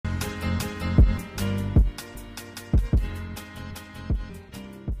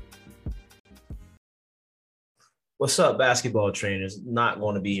What's up, basketball trainers? Not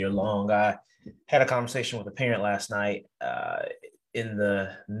going to be here long. I had a conversation with a parent last night in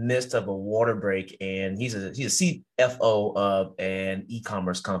the midst of a water break, and he's a CFO of an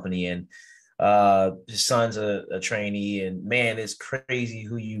e-commerce company, and his son's a trainee. And man, it's crazy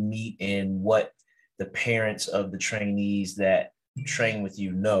who you meet and what the parents of the trainees that train with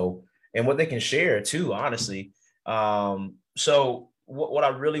you know, and what they can share too. Honestly, what I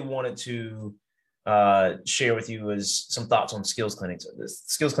really wanted to share with you is some thoughts on skills clinics. The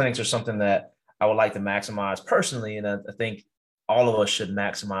skills clinics are something that I would like to maximize personally, and I think all of us should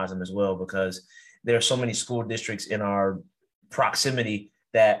maximize them as well because there are so many school districts in our proximity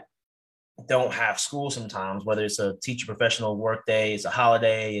that don't have school sometimes, whether it's a teacher professional work day, it's a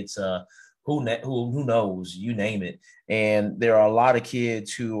holiday, it's a who knows, you name it. And there are a lot of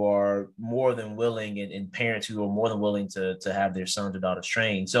kids who are more than willing, and parents who are more than willing to have their sons or daughters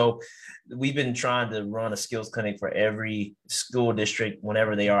trained. So we've been trying to run a skills clinic for every school district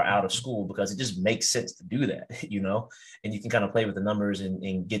whenever they are out of school, because it just makes sense to do that, and you can kind of play with the numbers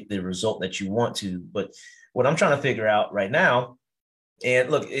and get the result that you want to. But what I'm trying to figure out right now,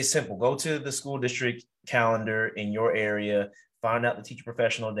 and look, it's simple. Go to the school district calendar in your area, find out the teacher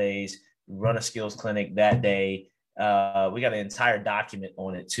professional days, run a skills clinic that day. We got an entire document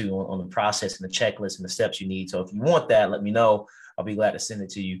on it too, on the process and the checklist and the steps you need. So if you want that, let me know. I'll be glad to send it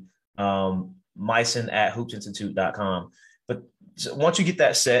to you. Myson at hoopsinstitute.com. But once you get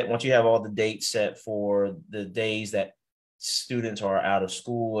that set, once you have all the dates set for the days that students are out of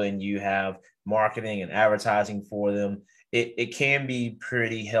school and you have marketing and advertising for them, it can be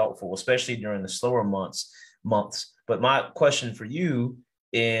pretty helpful, especially during the slower months. But my question for you,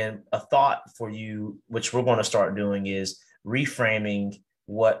 and a thought for you, which we're going to start doing, is reframing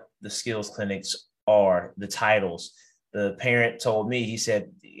what the skills clinics are, the titles. The parent told me, he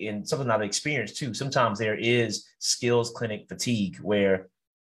said, in something I've experienced too, sometimes there is skills clinic fatigue where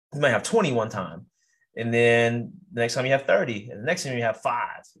you might have 20 one time, and then the next time you have 30, and the next time you have 5,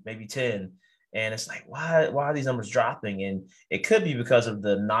 maybe 10. And it's like, why are these numbers dropping? And it could be because of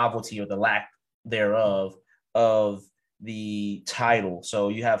the novelty or the lack thereof of the title. So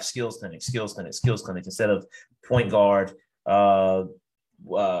you have skills clinic instead of point guard.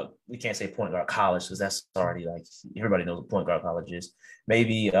 We can't say point guard college because that's already, like, everybody knows what point guard college is.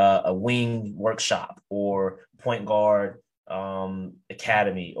 Maybe a wing workshop or point guard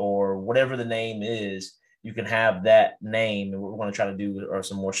academy, or whatever the name is. You can have that name, and what we're going to try to do are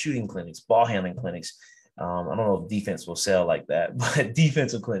some more shooting clinics, ball handling clinics. I don't know if defense will sell like that, but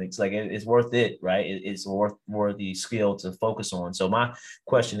defensive clinics, like, it's worth it, right? It's worth the skill to focus on. So my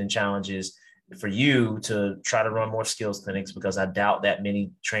question and challenge is for you to try to run more skills clinics, because I doubt that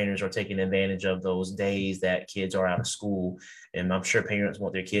many trainers are taking advantage of those days that kids are out of school. And I'm sure parents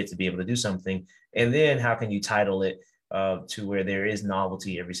want their kids to be able to do something. And then how can you title it to where there is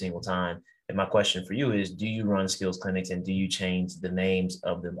novelty every single time? And my question for you is, do you run skills clinics, and do you change the names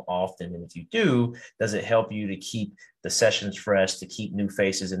of them often? And if you do, does it help you to keep the sessions fresh, to keep new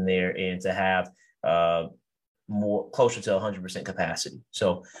faces in there, and to have more closer to 100% capacity?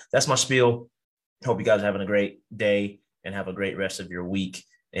 So that's my spiel. Hope you guys are having a great day and have a great rest of your week.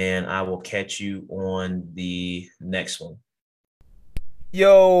 And I will catch you on the next one.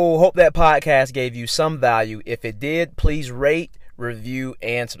 Yo, hope that podcast gave you some value. If it did, please rate, review,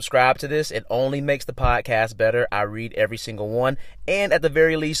 and subscribe to this. It only makes the podcast better. I read every single one. And at the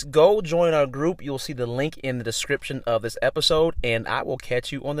very least, go join our group. You'll see the link in the description of this episode, and I will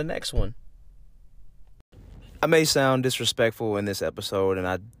catch you on the next one. I may sound disrespectful in this episode, and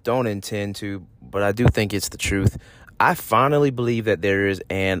I don't intend to, but I do think it's the truth. I finally believe that there is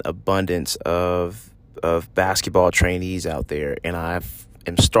an abundance of basketball trainees out there, and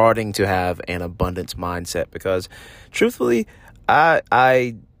am starting to have an abundance mindset, because truthfully,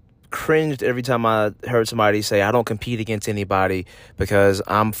 I cringed every time I heard somebody say, I don't compete against anybody because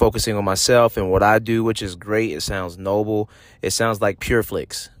I'm focusing on myself and what I do, which is great. It sounds noble. It sounds like pure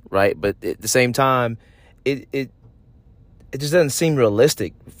flicks, right? But at the same time, it just doesn't seem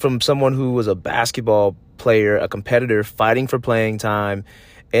realistic from someone who was a basketball player, a competitor fighting for playing time.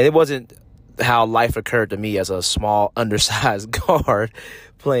 And it wasn't how life occurred to me as a small, undersized guard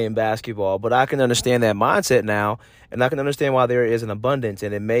playing basketball. But I can understand that mindset now, and I can understand why there is an abundance.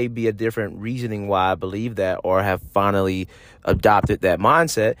 And it may be a different reasoning why I believe that, or have finally adopted that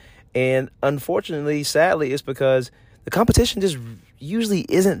mindset. And unfortunately, sadly, it's because the competition just usually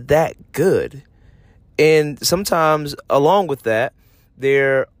isn't that good. And sometimes along with that,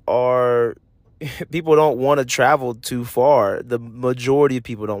 there are people don't want to travel too far. The majority of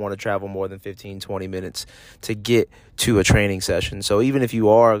people don't want to travel more than 15, 20 minutes to get to a training session. So even if you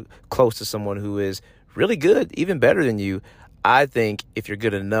are close to someone who is really good, even better than you. I think if you're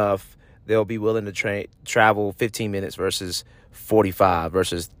good enough, they'll be willing to travel 15 minutes versus 45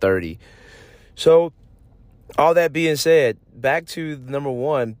 versus 30. So all that being said, back to number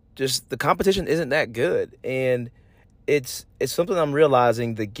one, just the competition isn't that good. And it's something I'm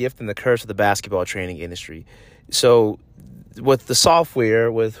realizing, the gift and the curse of the basketball training industry. So with the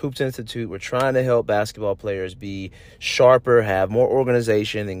software, with Hoops Institute, we're trying to help basketball players be sharper, have more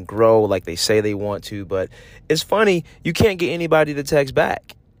organization, and grow like they say they want to. But it's funny, you can't get anybody to text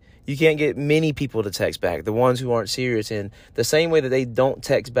back. You can't get many people to text back, the ones who aren't serious. In the same way that they don't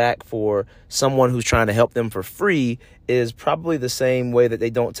text back for someone who's trying to help them for free is probably the same way that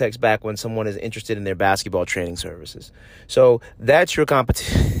they don't text back when someone is interested in their basketball training services. So that's your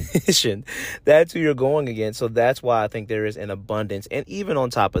competition. That's who you're going against. So that's why I think there is an abundance. And even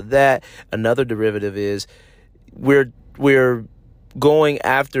on top of that, another derivative is we're going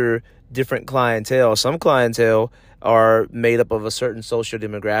after different clientele. Some clientele are made up of a certain social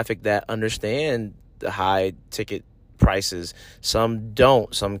demographic that understand the high ticket prices. Some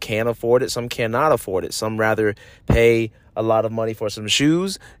don't. Some can't afford it. Some cannot afford it. Some rather pay a lot of money for some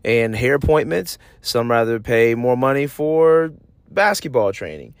shoes and hair appointments. Some rather pay more money for basketball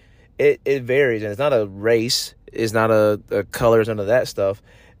training. It varies, and it's not a race. It's not a color. It's none of that stuff.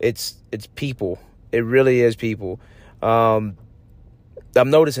 It's people. It really is people. I'm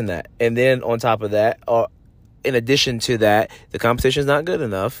noticing that. And then on top of that, in addition to that, the competition is not good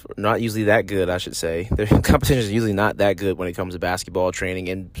enough, not usually that good, I should say. The competition is usually not that good when it comes to basketball training,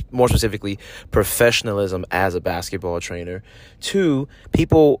 and more specifically, professionalism as a basketball trainer. 2,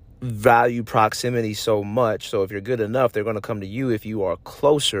 people value proximity so much, so if you're good enough, they're going to come to you if you are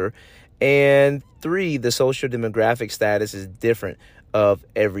closer. And 3, the social demographic status is different of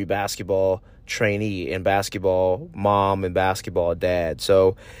every basketball trainee and basketball mom and basketball dad.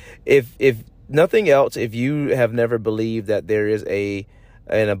 So if nothing else, if you have never believed that there is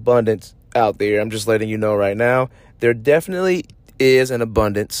an abundance out there, I'm just letting you know right now, there definitely is an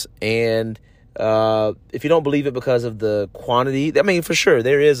abundance. And if you don't believe it because of the quantity, I mean, for sure,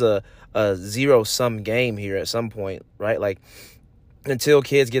 there is a zero-sum game here at some point, right? Like, until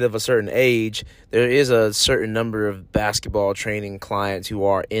kids get of a certain age, there is a certain number of basketball training clients who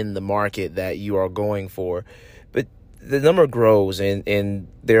are in the market that you are going for. But the number grows, and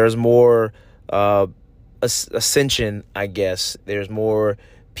there's more ascension, I guess. There's more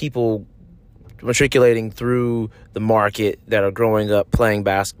people matriculating through the market that are growing up playing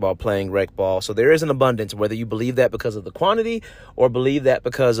basketball, playing rec ball. So there is an abundance, whether you believe that because of the quantity or believe that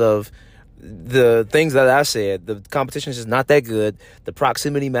because of the things that I said. The competition is just not that good. The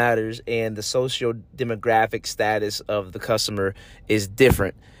proximity matters, and the social demographic status of the customer is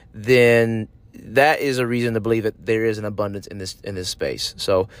different. Then that is a reason to believe that there is an abundance in this space.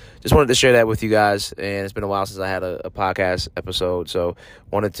 So just wanted to share that with you guys. And it's been a while since I had a podcast episode. So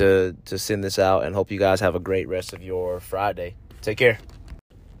wanted to send this out and hope you guys have a great rest of your Friday. Take care.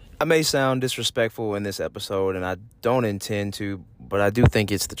 I may sound disrespectful in this episode, and I don't intend to, but I do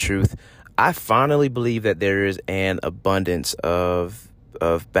think it's the truth. I finally believe that there is an abundance of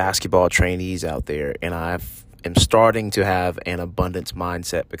basketball trainees out there, and I am starting to have an abundance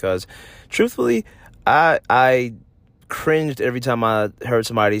mindset because, truthfully, I cringed every time I heard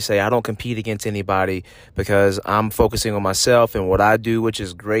somebody say, I don't compete against anybody because I'm focusing on myself and what I do, which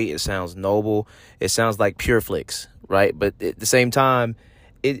is great. It sounds noble. It sounds like Pure Flix, right? But at the same time,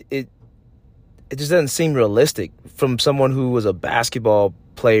 it just doesn't seem realistic from someone who was a basketball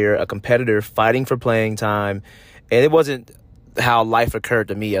player, a competitor fighting for playing time. And it wasn't how life occurred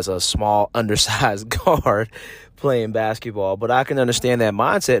to me as a small, undersized guard playing basketball. But I can understand that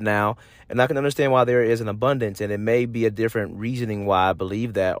mindset now, and I can understand why there is an abundance. And it may be a different reasoning why I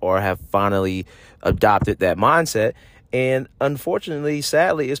believe that or have finally adopted that mindset. And unfortunately,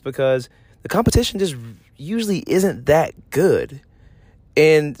 sadly, it's because the competition just usually isn't that good.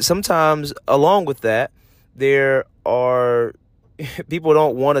 And sometimes along with that, there are people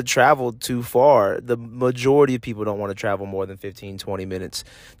don't want to travel too far. The majority of people don't want to travel more than 15, 20 minutes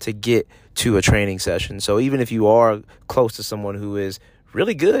to get to a training session. So even if you are close to someone who is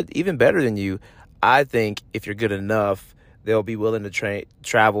really good, even better than you, I think if you're good enough, they'll be willing to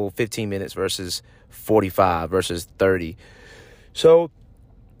travel 15 minutes versus 45 versus 30. So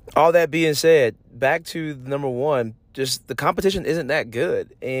all that being said, back to number one, just the competition isn't that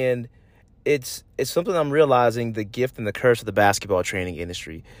good. And it's something I'm realizing, the gift and the curse of the basketball training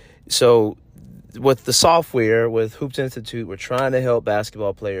industry. So with the software, with Hoops Institute, we're trying to help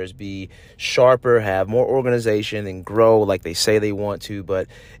basketball players be sharper, have more organization, and grow like they say they want to. But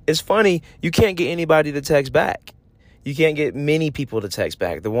it's funny, you can't get anybody to text back. You can't get many people to text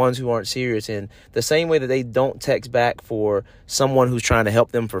back, the ones who aren't serious. And the same way that they don't text back for someone who's trying to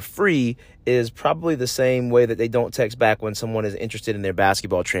help them for free is probably the same way that they don't text back when someone is interested in their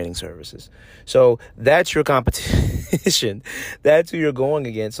basketball training services. So that's your competition. That's who you're going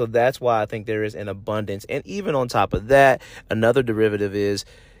against. So that's why I think there is an abundance. And even on top of that, another derivative is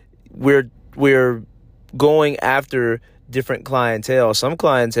we're going after different clientele. Some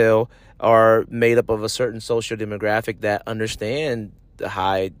clientele are made up of a certain social demographic that understand the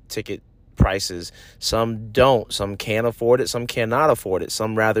high ticket prices. Some don't. Some can't afford it. Some cannot afford it.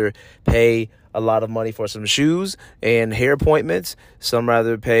 Some rather pay a lot of money for some shoes and hair appointments. Some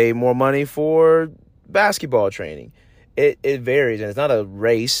rather pay more money for basketball training. It varies, and it's not a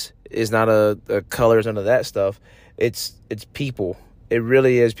race. It's not a colors, none of that stuff. It's people. It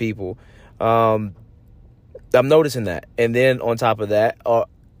really is people. I'm noticing that. And then on top of that,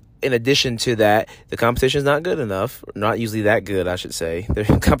 in addition to that, the competition is not good enough. Not usually that good, I should say. The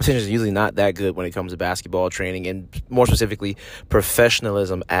competition is usually not that good when it comes to basketball training, and more specifically,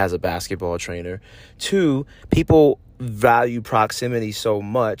 professionalism as a basketball trainer. 2, people value proximity so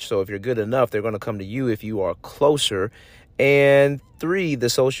much. So if you're good enough, they're going to come to you if you are closer. And 3,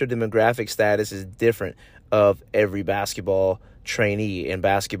 the social demographic status is different of every basketball trainee and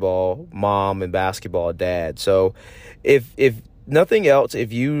basketball mom and basketball dad. So if nothing else,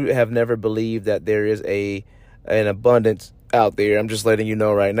 if you have never believed that there is an abundance out there, I'm just letting you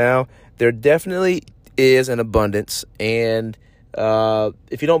know right now, there definitely is an abundance. And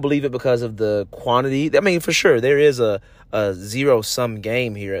if you don't believe it because of the quantity, I mean, for sure, there is a zero-sum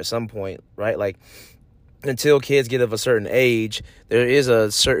game here at some point, right? Like, until kids get of a certain age, there is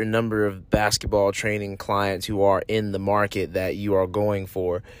a certain number of basketball training clients who are in the market that you are going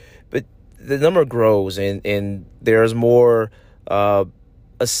for. But the number grows, and there's more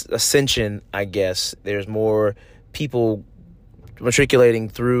ascension, I guess. There's more people matriculating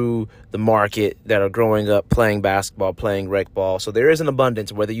through the market that are growing up playing basketball, playing rec ball. So there is an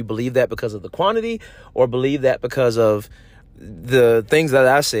abundance, whether you believe that because of the quantity or believe that because of the things that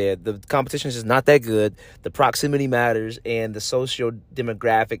I said. The competition is just not that good. The proximity matters, and the social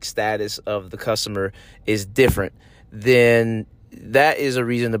demographic status of the customer is different. Then that is a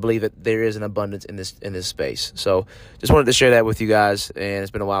reason to believe that there is an abundance in this space. So just wanted to share that with you guys. And it's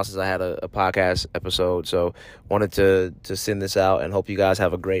been a while since I had a podcast episode. So wanted to send this out and hope you guys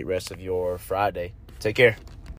have a great rest of your Friday. Take care.